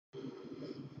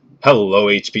Hello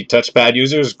HP TouchPad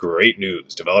users, great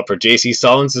news. Developer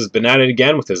Jcsullins has been at it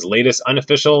again with his latest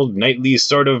unofficial nightly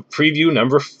sort of preview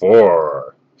number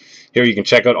 4. Here you can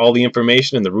check out all the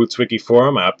information in the Rootzwiki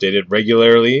forum. I update it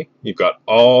regularly. You've got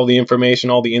all the information,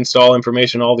 all the install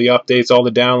information, all the updates, all the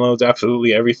downloads,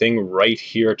 absolutely everything right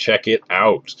here. Check it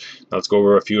out. Now let's go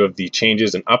over a few of the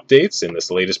changes and updates in this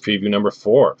latest preview number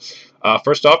 4.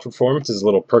 First off, performance is a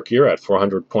little perkier at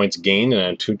 400 points gain and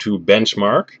a 2.2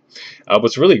 benchmark.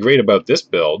 What's really great about this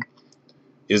build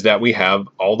is that we have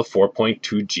all the 4.2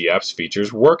 Gapps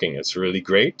features working. It's really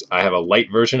great. I have a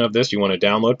light version of this you want to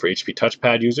download for HP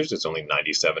TouchPad users. It's only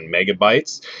 97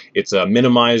 megabytes. It's a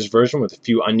minimized version with a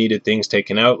few unneeded things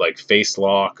taken out, like face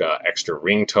lock, extra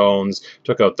ringtones.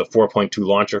 Took out the 4.2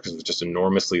 launcher because it was just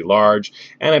enormously large,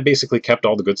 and I basically kept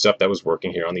all the good stuff that was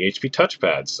working here on the HP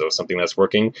TouchPad. So something that's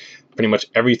working pretty much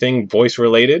everything voice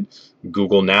related.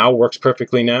 Google Now works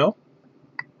perfectly now.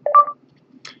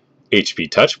 HP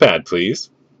TouchPad, please.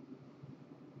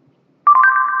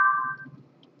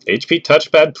 HP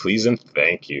TouchPad, please and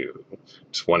thank you.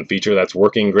 Just one feature that's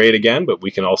working great again, but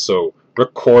we can also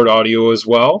record audio as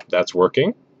well. That's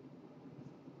working.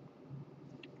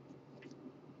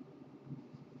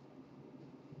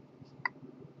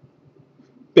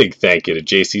 Big thank you to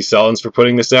Jcsullins for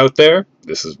putting this out there.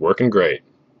 This is working great.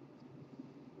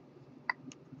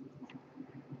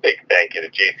 Big thank you to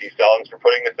Jcsullins for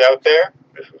putting this out there.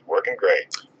 This is working great.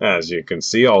 As you can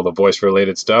see, all the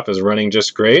voice-related stuff is running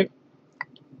just great.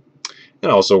 It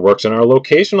also works in our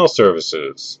locational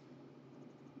services.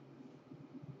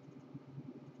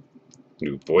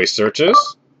 New voice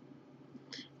searches.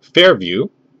 Fairview.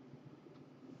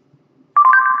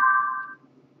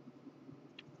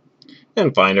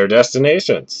 And find our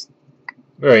destinations.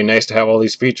 Very nice to have all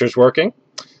these features working.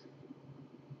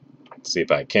 Let's see if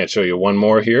I can't show you one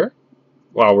more here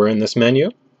while we're in this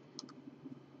menu.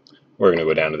 We're going to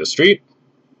go down to the street.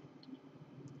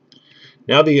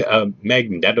 Now the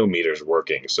magnetometer is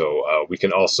working, so we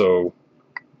can also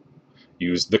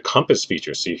use the compass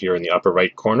feature. See here in the upper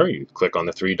right corner, you click on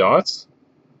the 3 dots,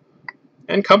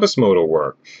 and compass mode will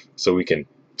work. So we can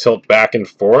tilt back and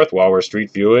forth while we're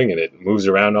street viewing, and it moves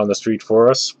around on the street for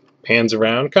us, pans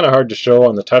around. Kind of hard to show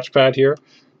on the touchpad here,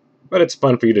 but it's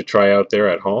fun for you to try out there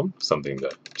at home. Something to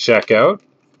check out.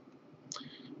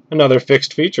 Another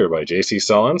fixed feature by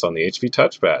Jcsullins on the HP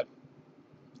TouchPad.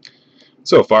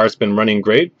 So far it's been running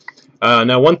great.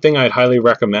 Now one thing I'd highly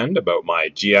recommend about my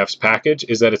Gapps package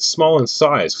is that it's small in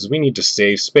size because we need to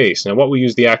save space. Now what we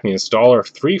used the Acme Installer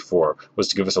 3 for was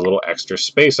to give us a little extra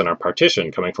space on our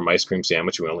partition. Coming from Ice Cream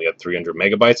Sandwich, we only had 300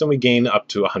 megabytes and we gain up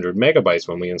to 100 megabytes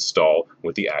when we install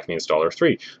with the Acme Installer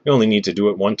 3. We only need to do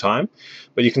it one time.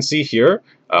 But you can see here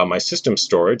my system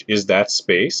storage is that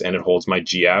space, and it holds my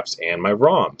Gapps and my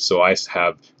ROM. So I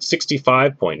have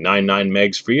 65.99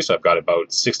 megs free, so I've got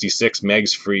about 66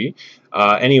 megs free.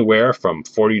 Anywhere from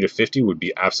 40 to 50 would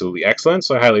be absolutely excellent,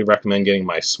 so I highly recommend getting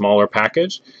my smaller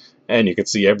package. And you can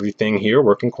see everything here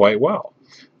working quite well.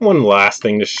 One last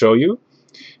thing to show you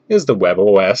is the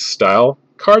WebOS style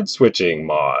card switching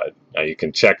mod. Now you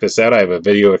can check this out. I have a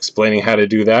video explaining how to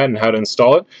do that and how to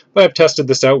install it, but I've tested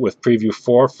this out with Preview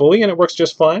 4 fully and it works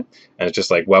just fine. And it's just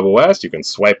like WebOS. You can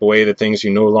swipe away the things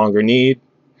you no longer need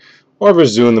or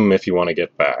resume them if you want to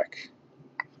get back.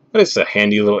 But it's a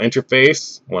handy little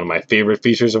interface, one of my favorite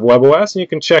features of WebOS, and you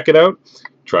can check it out.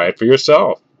 Try it for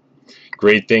yourself.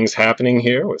 Great things happening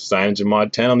here with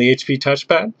CyanogenMod 10 on the HP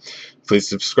TouchPad. Please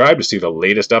subscribe to see the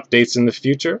latest updates in the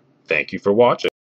future. Thank you for watching.